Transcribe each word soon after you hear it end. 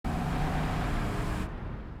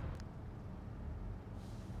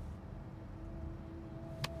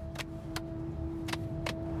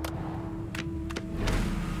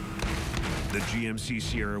GMC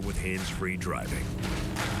Sierra with hands-free driving.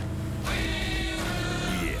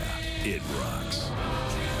 Yeah, it rocks.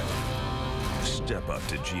 Step up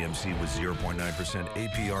to GMC with 0.9%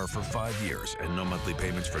 APR for 5 years and no monthly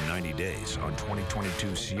payments for 90 days on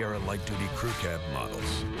 2022 Sierra light-duty crew cab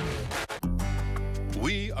models.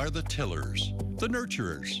 We are the tillers, the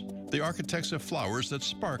nurturers, the architects of flowers that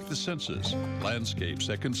spark the senses, landscapes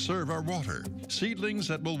that conserve our water, seedlings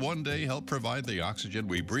that will one day help provide the oxygen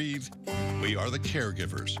we breathe. We are the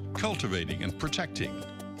caregivers, cultivating and protecting.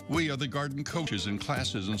 We are the garden coaches in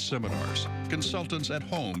classes and seminars, consultants at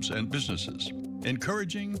homes and businesses,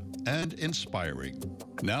 encouraging and inspiring.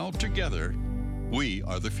 Now together, we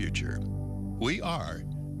are the future. We are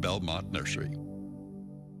Belmont Nursery.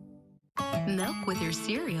 Milk with your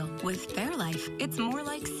cereal with Fairlife. It's more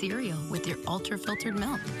like cereal with your ultra-filtered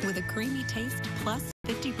milk with a creamy taste plus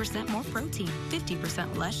 50% more protein,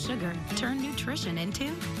 50% less sugar. Turn nutrition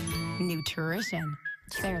into nutrition.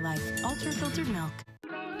 Fairlife ultra-filtered milk.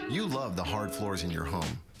 You love the hard floors in your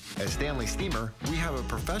home. At Stanley Steamer, we have a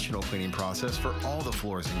professional cleaning process for all the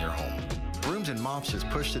floors in your home. Brooms and mops just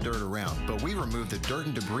push the dirt around, but we remove the dirt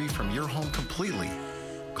and debris from your home completely.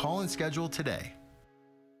 Call and schedule today.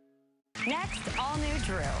 Next, all new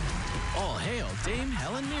Drew. All hail Dame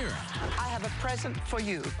Helen Mirren. I have a present for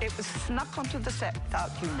you. It was snuck onto the set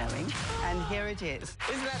without you knowing, and here it is.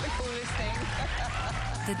 Isn't that the coolest thing?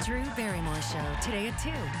 The Drew Barrymore Show, today at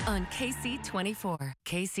 2 on KC24.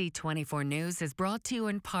 KC24 News is brought to you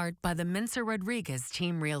in part by the Mincer Rodriguez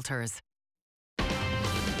Team Realtors.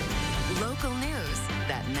 Local news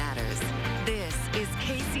that matters. This is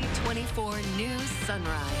KC24 News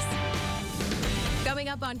Sunrise. Coming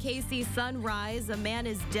up on KC Sunrise, a man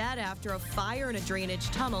is dead after a fire in a drainage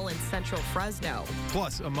tunnel in central Fresno.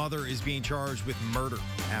 Plus, a mother is being charged with murder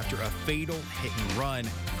after a fatal hit and run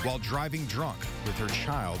while driving drunk with her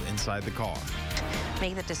child inside the car.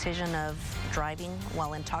 Make the decision of driving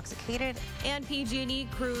while intoxicated. And PG&E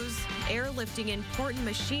crews airlifting important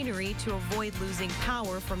machinery to avoid losing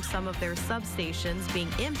power from some of their substations being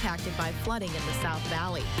impacted by flooding in the South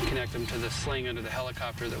Valley. Connect them to the sling under the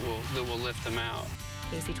helicopter that will lift them out.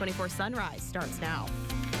 KC24 Sunrise starts now.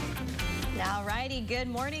 All righty, good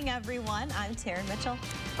morning, everyone. I'm Taryn Mitchell.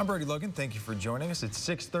 I'm Brody Logan. Thank you for joining us. It's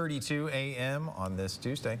 6:32 a.m. on this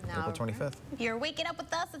Tuesday, April 25th. If you're waking up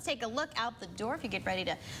with us, let's take a look out the door. If you get ready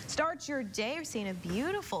to start your day, we're seeing a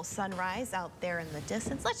beautiful sunrise out there in the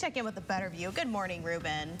distance. Let's check in with a better view. Good morning,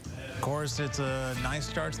 Ruben. Of course, it's a nice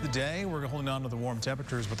start to the day. We're holding on to the warm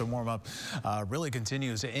temperatures, but the warm-up really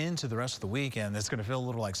continues into the rest of the weekend. It's going to feel a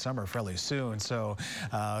little like summer fairly soon, so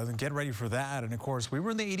get ready for that. And, of course, we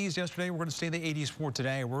were in the 80s yesterday. We're going to stay in the 80s for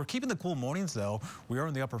today. We're keeping the cool mornings, though. We are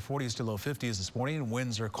in the upper 40s to low 50s this morning.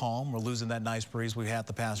 Winds are calm. We're losing that nice breeze we had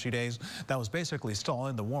the past few days. That was basically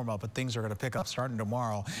stalling the warm-up, but things are going to pick up starting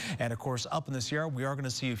tomorrow. And, of course, up in the Sierra, we are going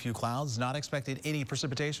to see a few clouds. Not expected any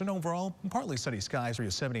precipitation. Overall, partly sunny skies for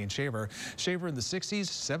Yosemite and Shaver. Shaver in the 60s,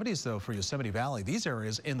 70s, though, for Yosemite Valley. These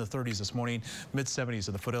areas in the 30s this morning, mid-70s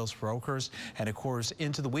in the foothills for Oakhurst. And, of course,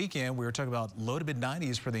 into the weekend, we were talking about low to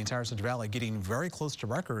mid-90s for the entire Central Valley, getting very close to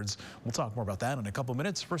records. We'll talk more about that in a couple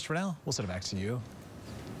minutes. First, for now, we'll send it back to you.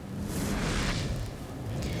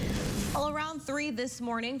 Well, around 3 this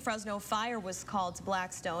morning, Fresno Fire was called to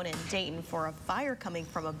Blackstone and Dayton for a fire coming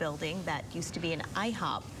from a building that used to be an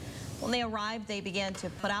IHOP. When they arrived, they began to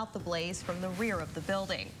put out the blaze from the rear of the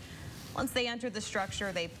building. Once they entered the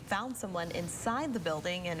structure, they found someone inside the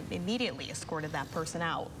building and immediately escorted that person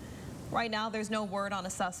out. Right now, there's no word on a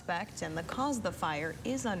suspect, and the cause of the fire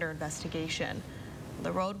is under investigation.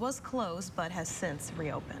 The road was closed, but has since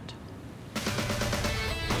reopened.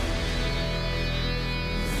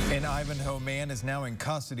 An Ivanhoe man is now in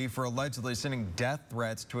custody for allegedly sending death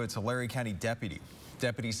threats to a Tulare County deputy.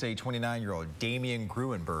 Deputies say 29-year-old Damian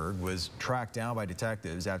Gruenberg was tracked down by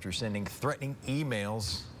detectives after sending threatening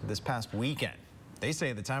emails this past weekend. They say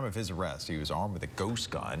at the time of his arrest, he was armed with a ghost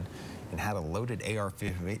gun and had a loaded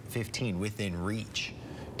AR-15 within reach.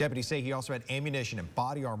 Deputies say he also had ammunition and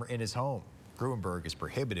body armor in his home. Gruenberg is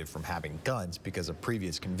prohibited from having guns because of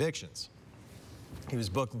previous convictions. He was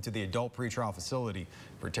booked into the adult pretrial facility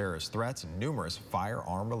for terrorist threats and numerous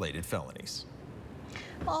firearm-related felonies.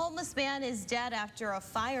 A homeless man is dead after a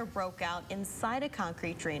fire broke out inside a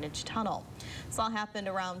concrete drainage tunnel. This all happened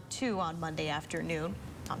around 2 on Monday afternoon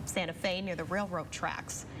on Santa Fe near the railroad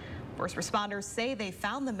tracks. First responders say they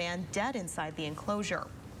found the man dead inside the enclosure.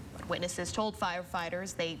 But witnesses told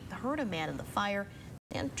firefighters they heard a man in the fire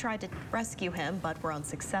and tried to rescue him, but were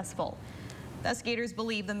unsuccessful. Investigators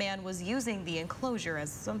believe the man was using the enclosure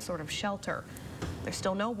as some sort of shelter. There's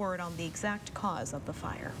still no word on the exact cause of the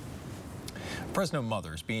fire. Fresno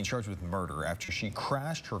mother is being charged with murder after she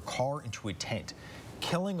crashed her car into a tent,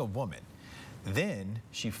 killing a woman. Then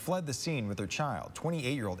she fled the scene with her child.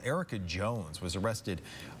 28-year-old Erica Jones was arrested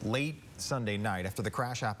late Sunday night after the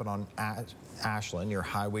crash happened on Ashland near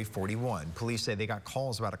Highway 41. Police say they got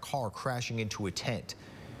calls about a car crashing into a tent.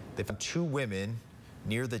 They found 2 women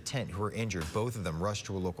near the tent who were injured. Both of them rushed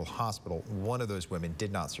to a local hospital. One of those women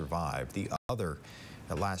did not survive. The other,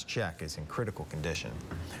 at last check, is in critical condition.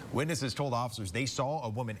 Witnesses told officers they saw a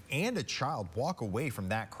woman and a child walk away from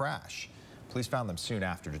that crash. Police found them soon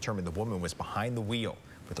after, determined the woman was behind the wheel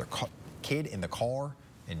with her kid in the car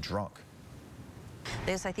and drunk.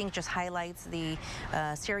 This, I think, just highlights the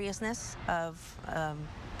seriousness of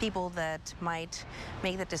people that might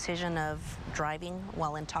make the decision of driving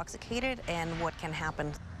while intoxicated and what can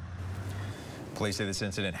happen. Police say this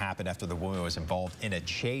incident happened after the woman was involved in a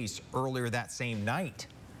chase earlier that same night.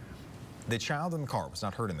 The child in the car was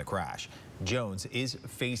not hurt in the crash. Jones is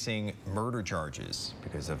facing murder charges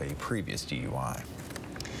because of a previous DUI.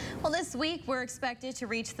 Well, this week we're expected to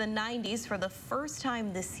reach the 90s for the first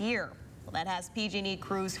time this year. Well, that has PG&E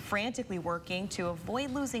crews frantically working to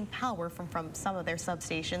avoid losing power from some of their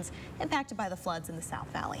substations impacted by the floods in the South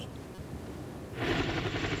Valley.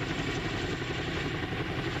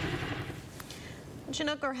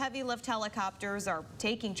 Chinook or heavy lift helicopters are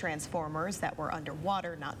taking transformers that were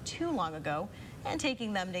underwater not too long ago and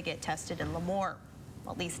taking them to get tested in Lemoore.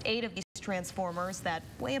 At least 8 of these transformers that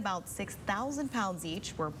weigh about 6,000 pounds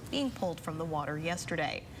each were being pulled from the water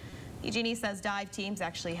yesterday. PG&E says dive teams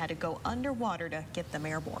actually had to go underwater to get them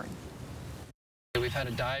airborne. We've had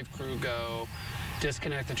a dive crew go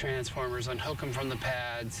disconnect the transformers, unhook them from the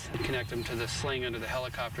pads, and connect them to the sling under the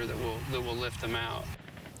helicopter that will lift them out.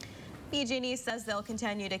 PG&E says they'll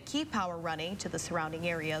continue to keep power running to the surrounding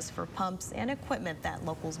areas for pumps and equipment that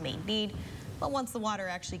locals may need. But once the water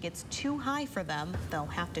actually gets too high for them, they'll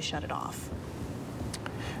have to shut it off.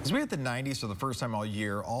 As we hit the 90s for the first time all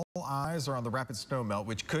year, all eyes are on the rapid snowmelt,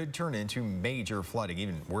 which could turn into major flooding,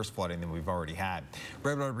 even worse flooding than we've already had.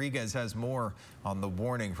 Brett Rodriguez has more on the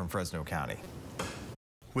warning from Fresno County.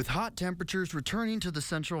 With hot temperatures returning to the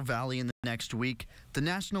Central Valley in the next week, the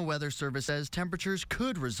National Weather Service says temperatures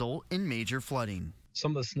could result in major flooding.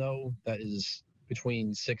 Some of the snow that is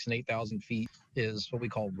between 6,000 and 8,000 feet is what we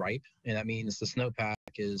call ripe, and that means the snowpack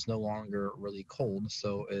is no longer really cold,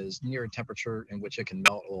 so is near a temperature in which it can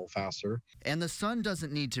melt a little faster. And the sun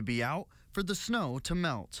doesn't need to be out for the snow to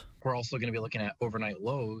melt. We're also going to be looking at overnight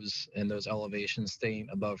lows and those elevations staying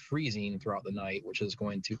above freezing throughout the night, which is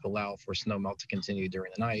going to allow for snow melt to continue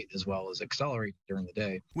during the night as well as accelerate during the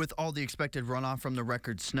day. With all the expected runoff from the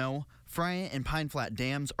record snow, Friant and Pine Flat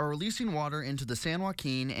dams are releasing water into the San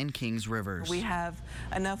Joaquin and Kings rivers. We have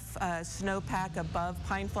enough snowpack above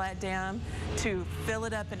Pine Flat Dam to fill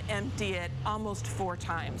it up and empty it almost 4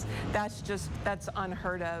 times. That's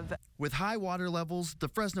unheard of. With high water levels, the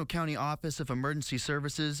Fresno County Office of Emergency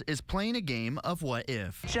Services is playing a game of what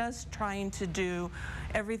if. Just trying to do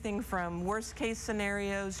everything from worst case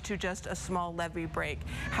scenarios to just a small levee break.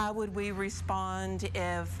 How would we respond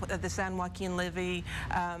if the San Joaquin levee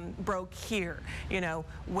broke here? You know,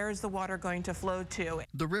 where's the water going to flow to?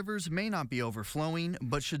 The rivers may not be overflowing,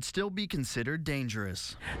 but should still be considered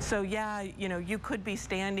dangerous. So yeah, you know, you could be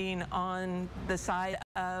standing on the side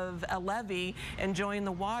of a levee enjoying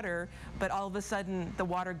the water, but all of a sudden the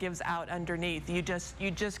water gives out underneath. You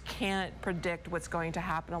just can't predict what's going to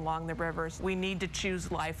happen along the rivers. We need to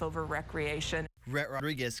choose life over recreation. Brett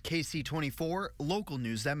Rodriguez, Ksee 24, local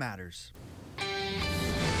news that matters.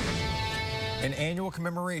 An annual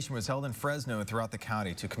commemoration was held in Fresno and throughout the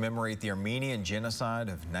county to commemorate the Armenian genocide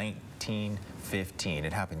of 1915.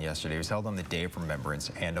 It happened yesterday. It was held on the Day of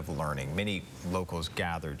Remembrance and of Learning. Many locals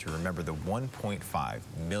gathered to remember the 1.5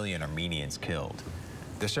 million Armenians killed.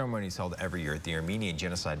 The ceremony is held every year at the Armenian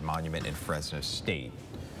Genocide Monument in Fresno State.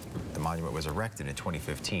 The monument was erected in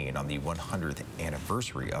 2015 on the 100th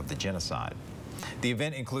anniversary of the genocide. The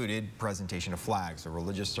event included presentation of flags, a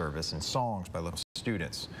religious service, and songs by local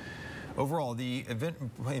students. Overall, the event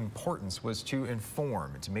importance was to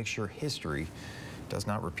inform and to make sure history does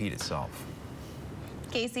not repeat itself.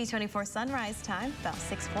 Ksee 24 sunrise time, about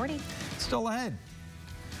 6:40. Still ahead.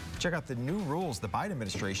 Check out the new rules the Biden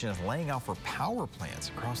administration is laying out for power plants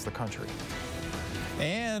across the country.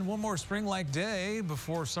 And one more spring-like day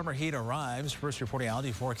before summer heat arrives. First reporting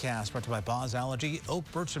allergy forecast brought to you by Bob's Allergy. Oak,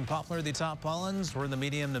 birch, and poplar, the top pollens. We're in the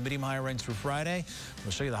medium to medium-high range through Friday.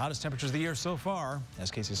 We'll show you the hottest temperatures of the year so far as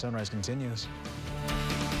Ksee Sunrise continues.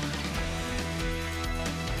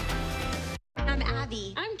 I'm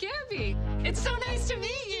Abby. I'm Gabby. It's so nice to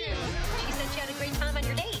meet you. You said you had a great time on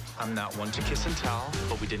your date. I'm not one to kiss and tell,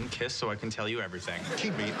 but we didn't kiss, so I can tell you everything.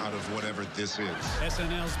 Keep me out of whatever this is.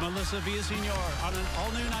 SNL's Melissa Villaseñor on an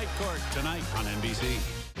all-new Night Court tonight on NBC.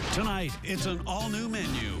 Tonight, it's an all-new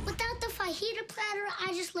menu. Without the fajita platter,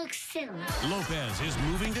 I just look silly. Lopez is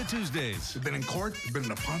moving to Tuesdays. We've been in court, we've been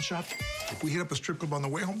in a pawn shop. If we hit up a strip club on the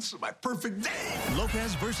way home, this is my perfect day.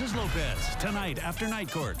 Lopez versus Lopez, tonight after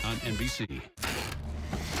Night Court on NBC.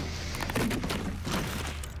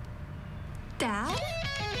 Dad?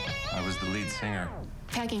 I was the lead singer.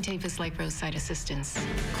 Packing tape is like roadside assistance.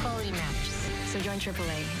 Quality matters. So join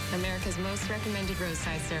AAA, America's most recommended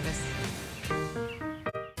roadside service.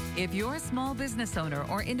 If you're a small business owner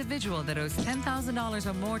or individual that owes $10,000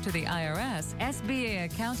 or more to the IRS, SBA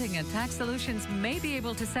Accounting and Tax Solutions may be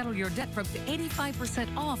able to settle your debt for up to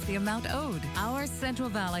 85% off the amount owed. Our Central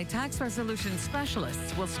Valley Tax Resolution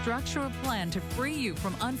Specialists will structure a plan to free you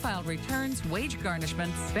from unfiled returns, wage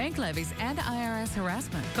garnishments, bank levies, and IRS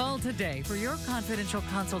harassment. Call today for your confidential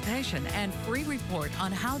consultation and free report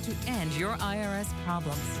on how to end your IRS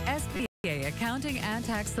problems. SBA Accounting and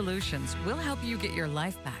Tax Solutions will help you get your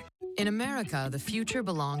life back. In America, the future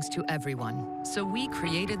belongs to everyone. So we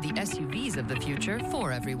created the SUVs of the future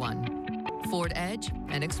for everyone. Ford Edge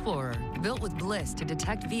and Explorer, built with Bliss to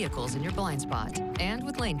detect vehicles in your blind spot, and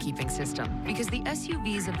with lane keeping system, because the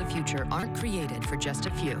SUVs of the future aren't created for just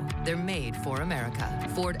a few. They're made for America.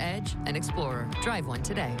 Ford Edge and Explorer. Drive one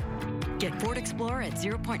today. Get Ford Explorer at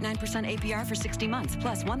 0.9% APR for 60 months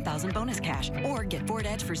plus $1,000 bonus cash. Or get Ford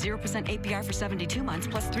Edge for 0% APR for 72 months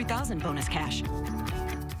plus $3,000 bonus cash.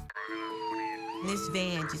 This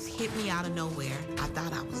van just hit me out of nowhere. I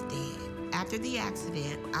thought I was dead. After the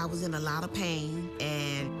accident, I was in a lot of pain,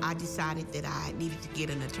 and I decided that I needed to get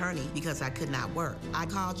an attorney because I could not work. I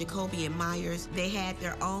called Jacoby and Myers. They had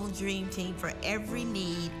their own dream team for every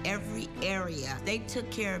need, every area. They took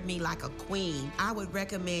care of me like a queen. I would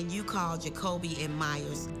recommend you call Jacoby and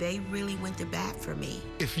Myers. They really went to bat for me.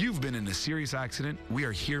 If you've been in a serious accident, we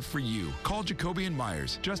are here for you. Call Jacoby and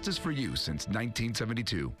Myers. Justice for you since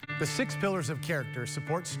 1972. The 6 pillars of character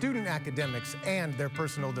support student academics and their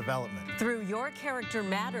personal development. Through Your Character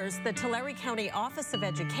Matters, the Tulare County Office of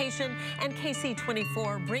Education and Ksee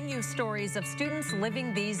 24 bring you stories of students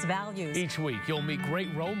living these values. Each week, you'll meet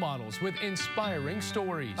great role models with inspiring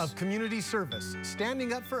stories of community service,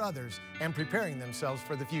 standing up for others, and preparing themselves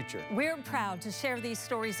for the future. We're proud to share these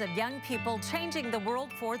stories of young people changing the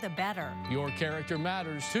world for the better. Your Character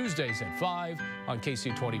Matters, Tuesdays at 5 on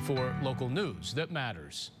Ksee 24, local news that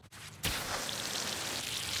matters.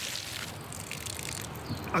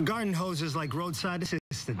 A garden hose is like roadside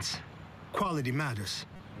assistance. Quality matters.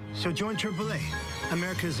 So join AAA,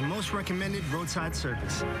 America's most recommended roadside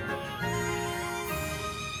service.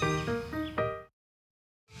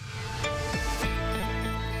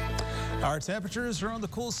 Our temperatures are on the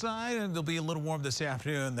cool side, and it'll be a little warm this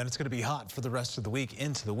afternoon. Then it's going to be hot for the rest of the week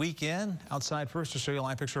into the weekend. Outside first to show you a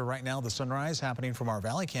live picture right now, the sunrise happening from our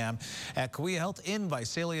Valley Cam at Kauai Health in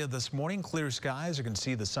Visalia this morning. Clear skies. You can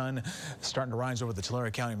see the sun starting to rise over the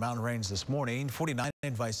Tulare County mountain range this morning. 49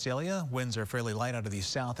 in Visalia. Winds are fairly light out of the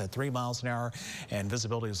south at 3 miles an hour, and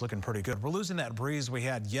visibility is looking pretty good. We're losing that breeze we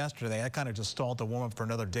had yesterday. That kind of just stalled the warm up for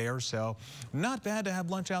another day or so. Not bad to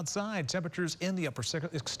have lunch outside. Temperatures in the upper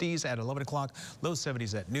 60s at 11 o'clock, low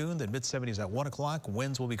 70s at noon, then mid 70s at 1 o'clock.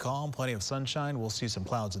 Winds will be calm, plenty of sunshine. We'll see some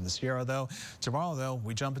clouds in the Sierra though. Tomorrow though,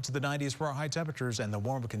 we jump into the 90s for our high temperatures, and the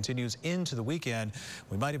warm continues into the weekend.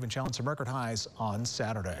 We might even challenge some record highs on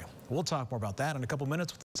Saturday. We'll talk more about that in a couple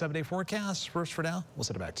minutes with the 7-day forecast. First for now, we'll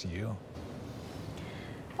send it back to you.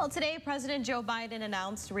 Well, today President Joe Biden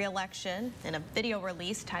announced re-election in a video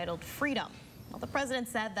release titled Freedom. Well, the president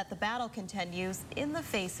said that the battle continues in the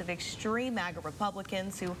face of extreme MAGA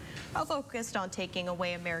Republicans who are focused on taking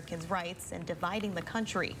away Americans' rights and dividing the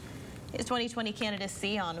country. His 2020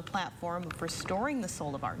 candidacy on a platform of restoring the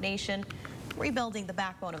soul of our nation, rebuilding the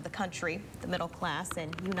backbone of the country, the middle class,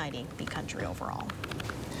 and uniting the country overall.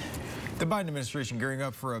 The Biden administration gearing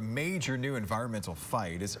up for a major new environmental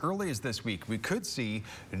fight. As early as this week, we could see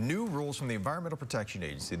new rules from the Environmental Protection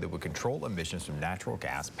Agency that would control emissions from natural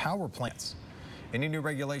gas power plants. Any new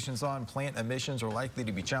regulations on plant emissions are likely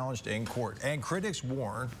to be challenged in court, and critics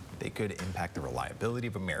warn they could impact the reliability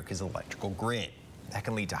of America's electrical grid. That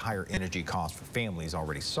can lead to higher energy costs for families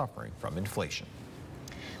already suffering from inflation.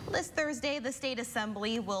 This Thursday, the State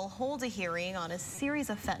Assembly will hold a hearing on a series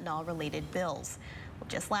of fentanyl-related bills. Well,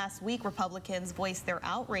 just last week, Republicans voiced their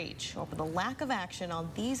outrage over the lack of action on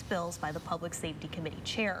these bills by the Public Safety Committee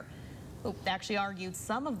chair, who actually argued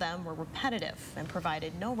some of them were repetitive and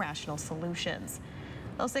provided no rational solutions.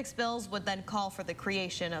 Those 6 bills would then call for the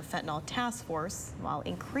creation of fentanyl task force while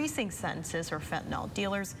increasing sentences for fentanyl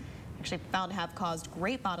dealers actually found to have caused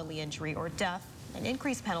great bodily injury or death, and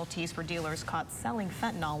increased penalties for dealers caught selling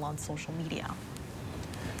fentanyl on social media.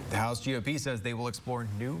 The House GOP says they will explore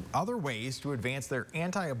other ways to advance their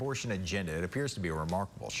anti-abortion agenda. It appears to be a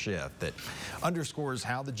remarkable shift that underscores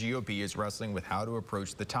how the GOP is wrestling with how to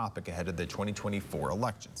approach the topic ahead of the 2024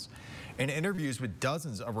 elections. In interviews with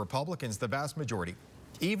dozens of Republicans, the vast majority,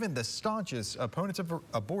 even the staunchest opponents of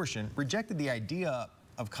abortion, rejected the idea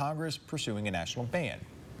of Congress pursuing a national ban.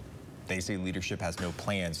 They say leadership has no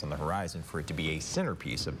plans on the horizon for it to be a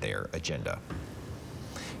centerpiece of their agenda.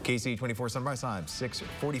 Ksee 24 Sunrise Time,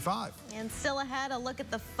 6:45. And still ahead, a look at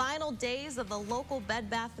the final days of the local Bed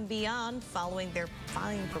Bath & Beyond following their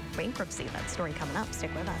filing for bankruptcy. That story coming up. Stick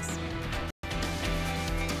with us.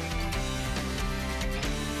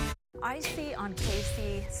 I see on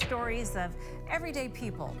Ksee stories of everyday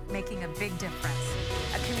people making a big difference.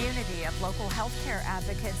 A community of local healthcare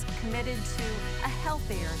advocates committed to a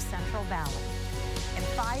healthier Central Valley. In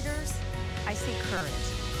fighters, I see courage.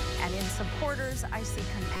 And in supporters, I see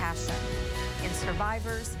compassion. In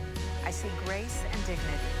survivors, I see grace and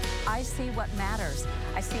dignity. I see what matters.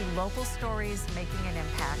 I see local stories making an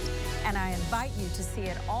impact. And I invite you to see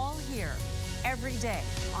it all here every day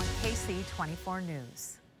on Ksee 24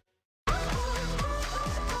 News.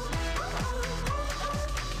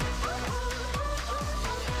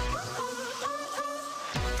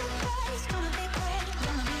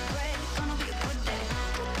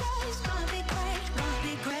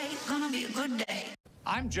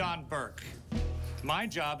 I'm John Burke. My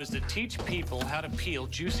job is to teach people how to peel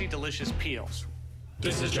juicy, delicious peels.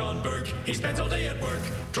 This is John Burke. He spends all day at work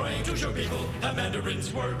trying to show people how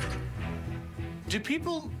mandarins work. Do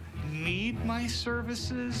people need my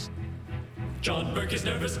services? John Burke is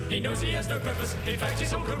nervous. He knows he has no purpose. In fact,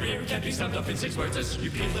 his whole career can be summed up in 6 words as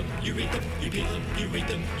you peel them, you eat them, you peel them, you eat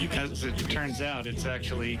them, you peel them. As it turns out, it's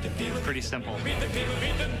actually pretty simple. Read them, peel them,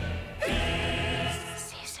 eat them.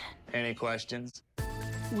 Any questions?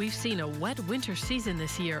 We've seen a wet winter season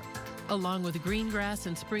this year. Along with green grass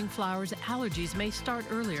and spring flowers, allergies may start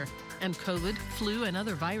earlier, and COVID, flu, and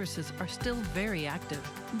other viruses are still very active.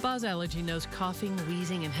 Buzz Allergy knows coughing,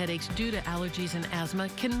 wheezing, and headaches due to allergies and asthma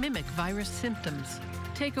can mimic virus symptoms.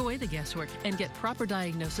 Take away the guesswork and get proper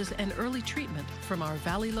diagnosis and early treatment from our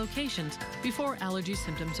Valley locations before allergy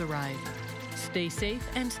symptoms arrive. Stay safe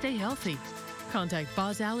and stay healthy. Contact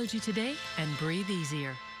Buzz Allergy today and breathe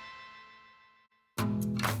easier.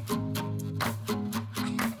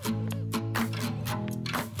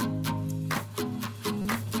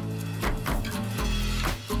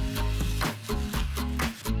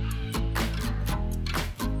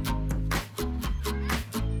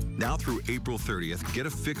 Now through April 30th, get a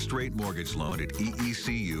fixed-rate mortgage loan at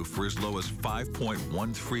EECU for as low as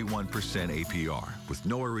 5.131% APR with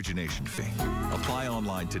no origination fee. Apply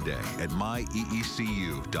online today at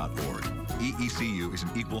myeecu.org. EECU is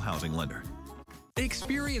an equal housing lender.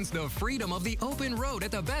 Experience the freedom of the open road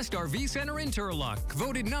at the Best RV Center in Turlock.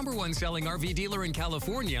 Voted #1 selling RV dealer in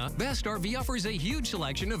California, Best RV offers a huge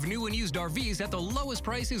selection of new and used RVs at the lowest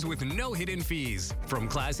prices with no hidden fees. From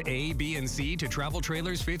Class A, B, and C to travel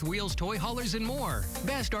trailers, fifth wheels, toy haulers, and more.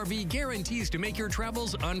 Best RV guarantees to make your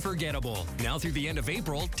travels unforgettable. Now through the end of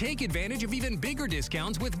April, take advantage of even bigger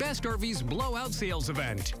discounts with Best RV's Blowout Sales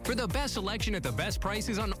event. For the best selection at the best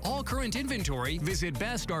prices on all current inventory, visit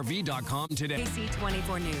bestrv.com today. Ksee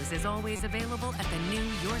 24 News is always available at the new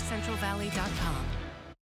yourcentralvalley.com.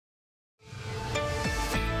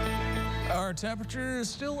 Our temperature is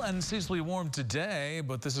still unseasonably warm today,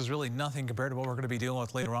 but this is really nothing compared to what we're going to be dealing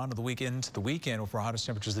with later on to the weekend with our hottest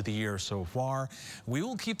temperatures of the year so far. We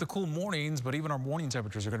will keep the cool mornings, but even our morning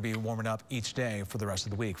temperatures are going to be warming up each day for the rest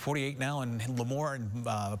of the week. 48 now in Lemoore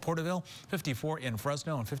and Porterville, 54 in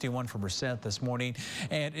Fresno, and 51 for Brissett this morning.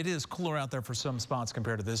 And it is cooler out there for some spots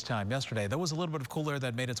compared to this time yesterday. There was a little bit of cool air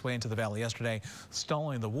that made its way into the valley yesterday,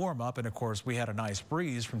 stalling the warm up. And of course, we had a nice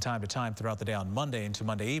breeze from time to time throughout the day on Monday into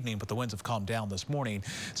Monday evening, but the winds have calmed down this morning,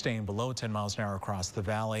 staying below 10 miles an hour across the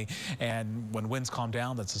valley. And when winds calm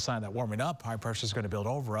down, that's a sign that warming up, high pressure is going to build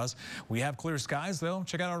over us. We have clear skies, though.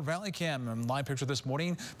 Check out our Valley Cam live picture this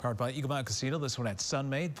morning, powered by Eagle Mountain Casino. This one at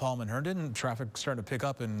Sunmaid, Palm and Herndon. Traffic starting to pick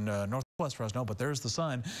up in northwest Fresno, but there's the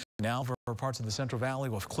sun now. parts of the Central Valley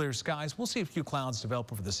with clear skies. We'll see a few clouds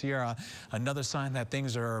develop over the Sierra. Another sign that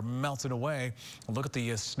things are melting away. Look at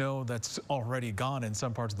the snow that's already gone in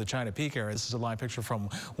some parts of the China Peak area. This is a live picture from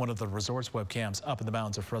one of the resort's webcams up in the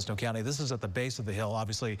mountains of Fresno County. This is at the base of the hill.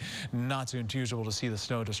 Obviously not too unusual to see the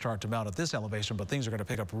snow to start to melt at this elevation, but things are going to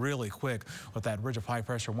pick up really quick with that ridge of high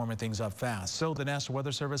pressure warming things up fast. So the National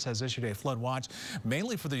Weather Service has issued a flood watch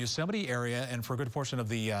mainly for the Yosemite area and for a good portion of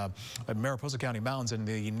the Mariposa County Mountains and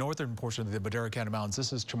the northern portion of the Madera County Mountains.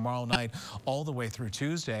 This is tomorrow night all the way through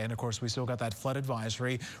Tuesday. And of course, we still got that flood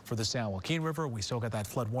advisory for the San Joaquin River. We still got that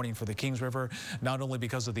flood warning for the Kings River, not only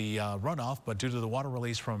because of the runoff, but due to the water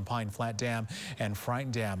release from Pine Flat Dam and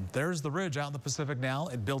Frighten Dam. There's the ridge out in the Pacific now.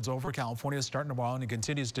 It builds over California starting tomorrow, and it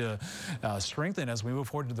continues to strengthen as we move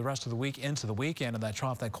forward to the rest of the week into the weekend. And that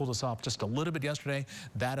trough that cooled us off just a little bit yesterday,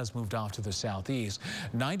 that has moved off to the southeast.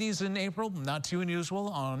 90s in April, not too unusual.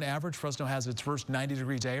 On average, Fresno has its first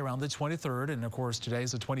 90-degree day around the 23rd, and of course today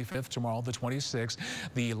is the 25th, tomorrow the 26th.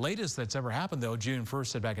 The latest that's ever happened though, June 1st,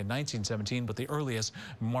 said back in 1917, but the earliest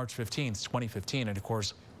March 15th, 2015, and of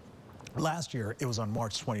course last year, it was on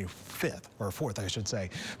March 25th, or 4th, I should say.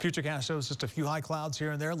 Futurecast shows just a few high clouds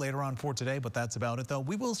here and there later on for today, but that's about it, though.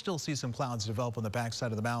 We will still see some clouds develop on the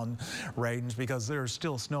backside of the mountain range because there's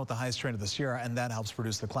still snow at the highest train of the Sierra, and that helps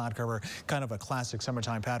produce the cloud cover. Kind of a classic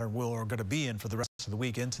summertime pattern we're going to be in for the rest of the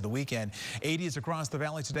week into the weekend. 80s across the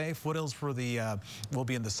valley today. Foothills for the will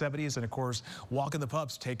be in the 70s, and of course, walking the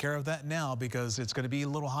pups. Take care of that now because it's going to be a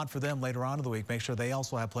little hot for them later on in the week. Make sure they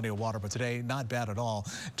also have plenty of water, but today, not bad at all.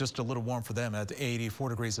 Just a little warm for them at 84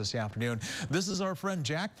 degrees this afternoon. This is our friend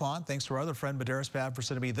Jackpot. Thanks to our other friend Madera Spab for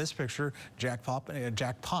sending me this picture. Jackpot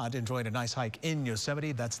enjoying a nice hike in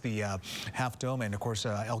Yosemite. That's the Half Dome, and of course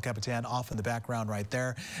El Capitan off in the background right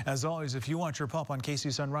there. As always, if you want your pup on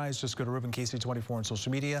KC Sunrise, just go to Ruben KC24 on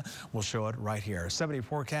social media. We'll show it right here. 70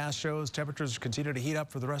 forecast shows temperatures continue to heat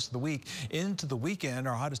up for the rest of the week into the weekend.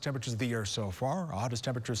 Our hottest temperatures of the year so far. Our hottest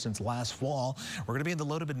temperatures since last fall. We're going to be in the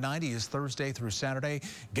low to mid-90s Thursday through Saturday,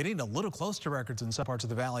 getting a little close to records in some parts of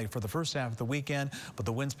the valley for the first half of the weekend, but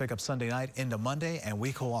the winds pick up Sunday night into Monday, and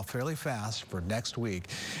we cool off fairly fast for next week.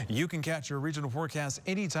 You can catch your regional forecast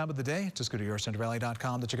any time of the day. Just go to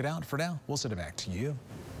yourcentralvalley.com to check it out. For now, we'll send it back to you.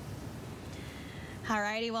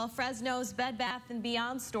 Alrighty, well, Fresno's Bed Bath &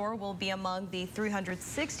 Beyond store will be among the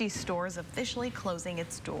 360 stores officially closing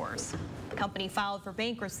its doors. The company filed for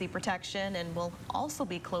bankruptcy protection and will also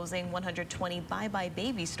be closing 120 Bye Bye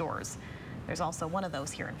Baby stores. There's also one of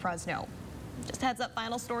those here in Fresno. Just heads up,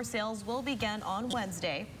 final store sales will begin on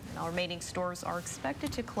Wednesday, and all remaining stores are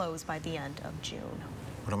expected to close by the end of June.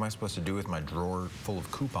 What am I supposed to do with my drawer full of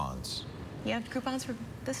coupons? You have coupons for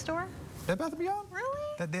this store? Bed Bath & Beyond? Really?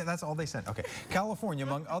 That's all they sent. Okay. California,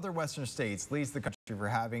 among other Western states, leads the country for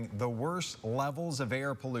having the worst levels of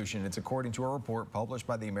air pollution. It's according to a report published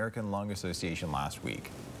by the American Lung Association last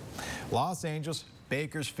week. Los Angeles,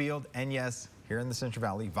 Bakersfield, and yes, here in the Central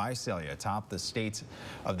Valley, Visalia topped the states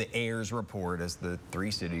of the AIR's report as the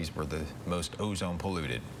three cities were the most ozone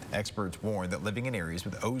polluted. Experts warn that living in areas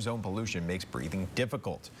with ozone pollution makes breathing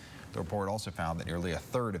difficult. The report also found that nearly a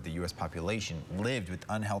third of the U.S. population lived with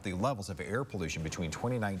unhealthy levels of air pollution between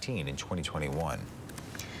 2019 and 2021.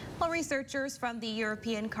 Well, researchers from the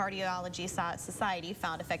European Cardiology Society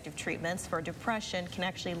found effective treatments for depression can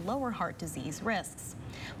actually lower heart disease risks.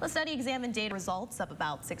 The study examined data results of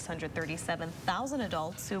about 637,000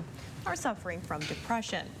 adults who are suffering from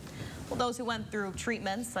depression. Well, those who went through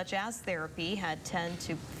treatments such as therapy had 10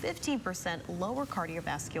 to 15% lower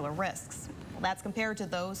cardiovascular risks. Well, that's compared to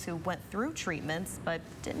those who went through treatments but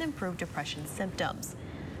didn't improve depression symptoms.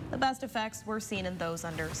 The best effects were seen in those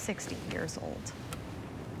under 60 years old.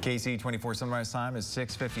 KC24 Sunrise time is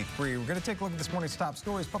 6:53. We're going to take a look at this morning's top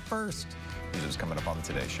stories, but first, news is coming up on the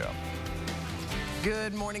Today Show.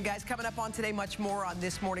 Good morning, guys. Coming up on Today, much more on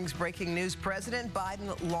this morning's breaking news. President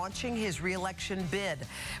Biden launching his re-election bid.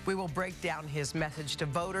 We will break down his message to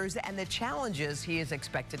voters and the challenges he is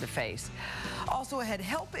expected to face. Also ahead,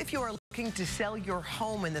 help if you are looking to sell your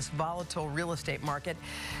home in this volatile real estate market.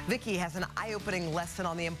 Vicki has an eye-opening lesson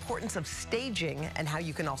on the importance of staging and how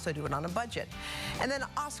you can also do it on a budget. And then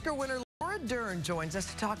Oscar winner Laura Dern joins us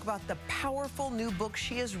to talk about the powerful new book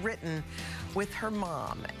she has written with her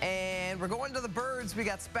mom. And we're going to the birds. We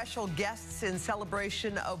got special guests in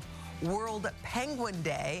celebration of World Penguin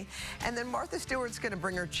Day. And then Martha Stewart's going to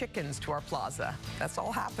bring her chickens to our plaza. That's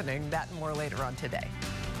all happening. That and more later on Today.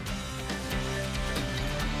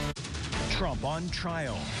 Trump on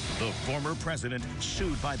trial. The former president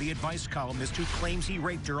sued by the advice columnist who claims he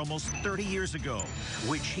raped her almost 30 years ago,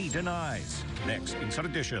 which he denies. Next, Inside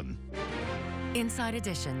Edition. Inside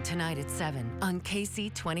Edition tonight at 7 on Ksee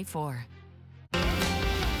 24.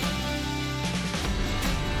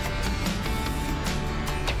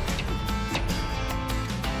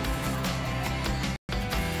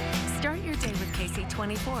 Start your day with Ksee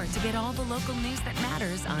 24 to get all the local news that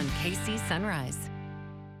matters on Ksee Sunrise.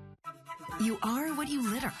 You are what you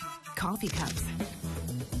litter. Coffee cups,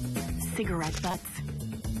 cigarette butts,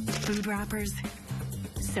 food wrappers,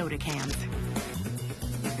 soda cans.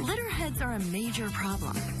 Litter heads are a major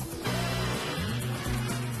problem.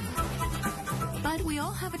 But we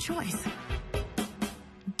all have a choice.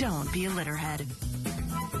 Don't be a litter head.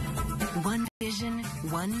 One vision,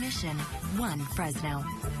 one mission, one Fresno.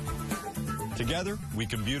 Together, we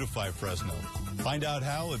can beautify Fresno. Find out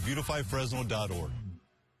how at beautifyfresno.org.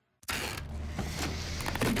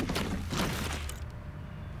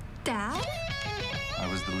 Dad?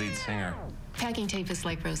 I was the lead singer. Packing tape is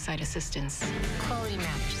like roadside assistance. Quality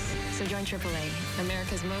matters. So join AAA,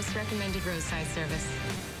 America's most recommended roadside service.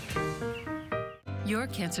 Your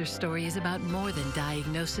cancer story is about more than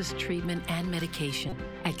diagnosis, treatment, and medication.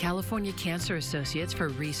 At California Cancer Associates for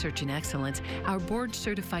Research and Excellence, our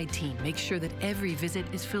board-certified team makes sure that every visit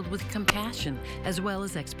is filled with compassion as well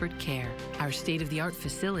as expert care. Our state-of-the-art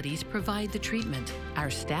facilities provide the treatment.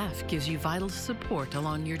 Our staff gives you vital support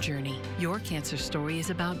along your journey. Your cancer story is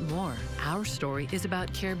about more. Our story is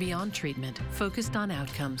about care beyond treatment, focused on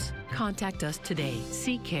outcomes. Contact us today.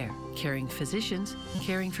 Seek care. Caring physicians,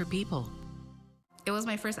 caring for people. It was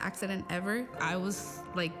my first accident ever. I was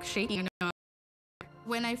like shaking.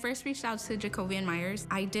 When I first reached out to Jacoby & Myers,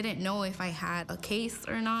 I didn't know if I had a case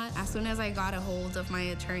or not. As soon as I got a hold of my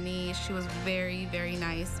attorney, she was very, very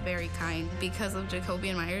nice, very kind. Because of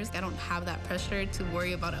Jacoby & Myers, I don't have that pressure to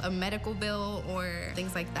worry about a medical bill or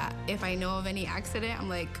things like that. If I know of any accident, I'm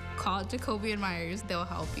like, call Jacoby & Myers, they'll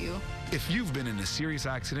help you. If you've been in a serious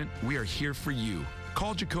accident, we are here for you.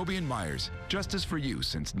 Call Jacoby & Myers, justice for you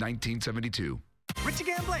since 1972. Richie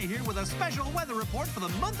Gamblay here with a special weather report for the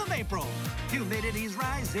month of April. Humidity's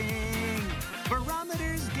rising,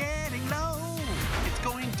 barometer's getting low. It's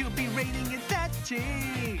going to be raining and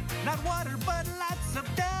touchy, not water but lots of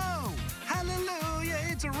dough. Hallelujah,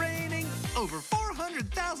 it's raining. Over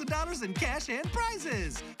 $400,000 in cash and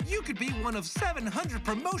prizes. You could be one of 700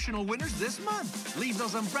 promotional winners this month. Leave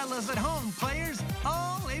those umbrellas at home, players,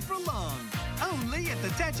 all April long. Only at the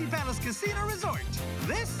Tachi Palace Casino Resort.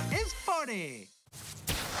 This is 40.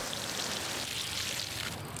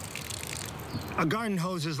 A garden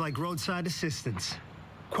hose is like roadside assistance.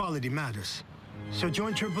 Quality matters. So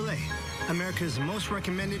join AAA, America's most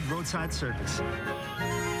recommended roadside service.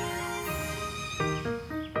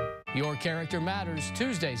 Your Character Matters,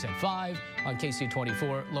 Tuesdays at 5 on Ksee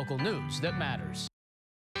 24, local news that matters.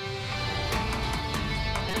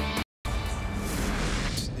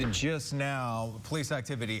 Just now, police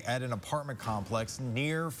activity at an apartment complex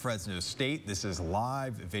near Fresno State. This is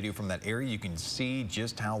live video from that area. You can see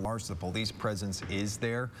just how large the police presence is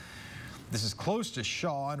there. This is close to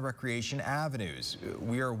Shaw and Recreation Avenues.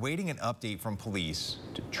 We are awaiting an update from police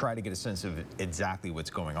to try to get a sense of exactly what's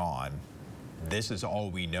going on. This is all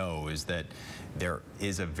we know, is that there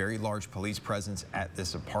is a very large police presence at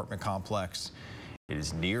this apartment complex. It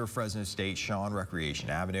is near Fresno State, Shaw and Recreation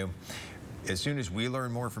Avenue. As soon as we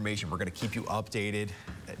learn more information, we're going to keep you updated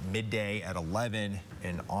at midday at 11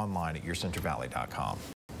 and online at yourcentralvalley.com.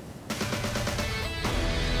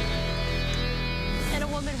 And a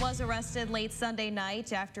woman was arrested late Sunday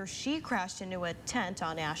night after she crashed into a tent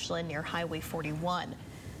on Ashland near Highway 41.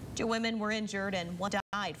 2 women were injured and 1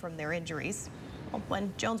 died from their injuries. Well,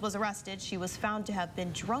 when Jones was arrested, she was found to have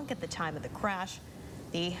been drunk at the time of the crash.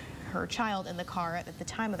 Her child in the car at the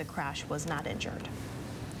time of the crash was not injured.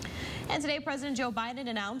 And today, President Joe Biden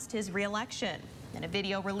announced his re-election. In a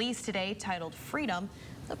video released today titled Freedom,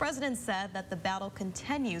 the president said that the battle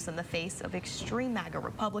continues in the face of extreme MAGA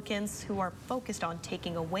Republicans who are focused on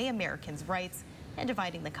taking away Americans' rights and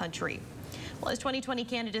dividing the country. Well, his 2020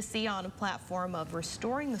 candidacy on a platform of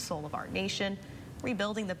restoring the soul of our nation,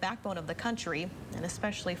 rebuilding the backbone of the country, and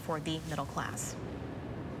especially for the middle class.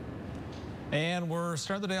 And we're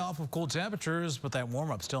starting the day off with cool temperatures, but that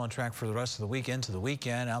warm-up still on track for the rest of the week into the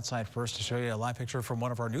weekend. Outside first to show you a live picture from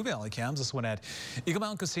one of our new Valley cams. This one at Eagle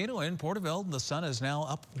Mountain Casino in Porterville. The sun is now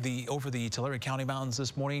up over the Tulare County mountains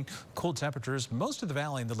this morning. Cool temperatures, most of the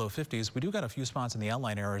valley in the low 50s. We do got a few spots in the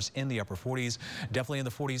outline areas in the upper 40s, definitely in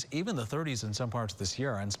the 40s, even the 30s in some parts of the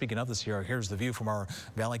Sierra. And speaking of the Sierra, here's the view from our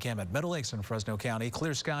Valley cam at Meadow Lakes in Fresno County.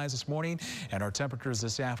 Clear skies this morning, and our temperatures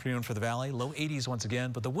this afternoon for the valley, low 80s once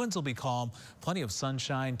again, but the winds will be calm. Plenty of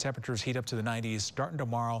sunshine. Temperatures heat up to the 90s starting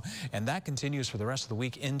tomorrow, and that continues for the rest of the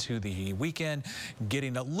week into the weekend,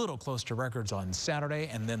 getting a little close to records on Saturday,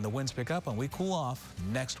 and then the winds pick up and we cool off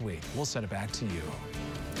next week. We'll send it back to you.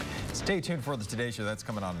 Stay tuned for the Today Show. That's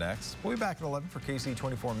coming on next. We'll be back at 11 for Ksee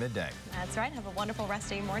 24 Midday. That's right. Have a wonderful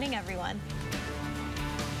rest of your morning, everyone.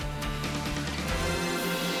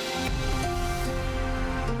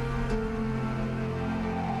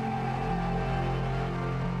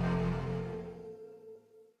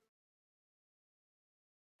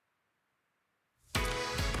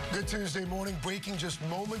 Good Tuesday morning. Breaking just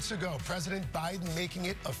moments ago. President Biden making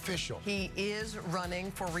it official. He is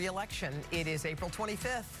running for re-election. It is April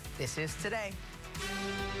 25th. This is Today.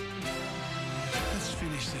 Let's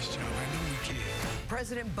finish this job. I know we can.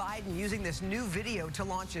 President Biden using this new video to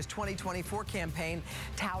launch his 2024 campaign,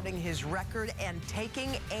 touting his record and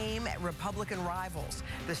taking aim at Republican rivals.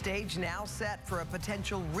 The stage now set for a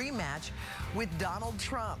potential rematch with Donald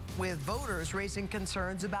Trump, with voters raising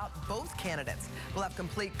concerns about both candidates. We'll have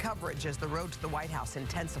complete coverage as the road to the White House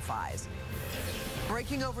intensifies.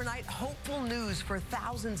 Breaking overnight, hopeful news for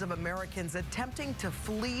thousands of Americans attempting to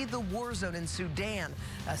flee the war zone in Sudan.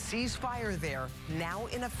 A ceasefire there now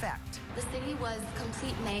in effect. The city was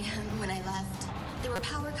complete mayhem when I left. There were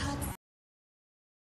power cuts.